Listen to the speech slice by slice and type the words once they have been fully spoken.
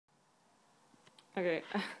Okay,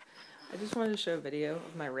 I just wanted to show a video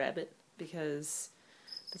of my rabbit because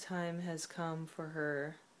the time has come for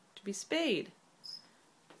her to be spayed.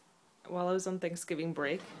 While I was on Thanksgiving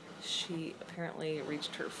break, she apparently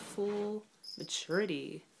reached her full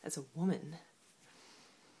maturity as a woman.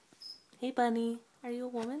 Hey bunny, are you a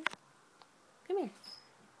woman? Come here.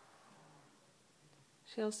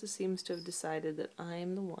 She also seems to have decided that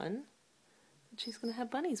I'm the one that she's going to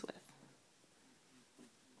have bunnies with.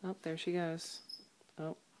 Oh, there she goes.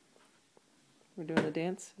 Oh, we're doing the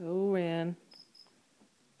dance. Oh, man.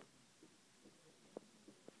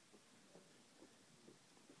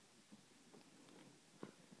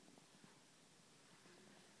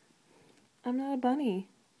 I'm not a bunny.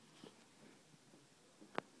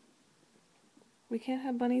 We can't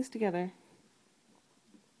have bunnies together.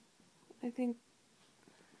 I think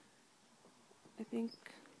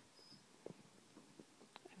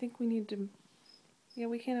we need to... Yeah,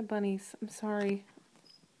 we can't have bunnies. I'm sorry.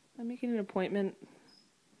 I'm making an appointment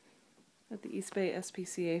at the East Bay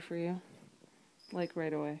SPCA for you. Like,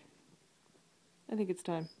 right away. I think it's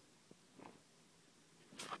time.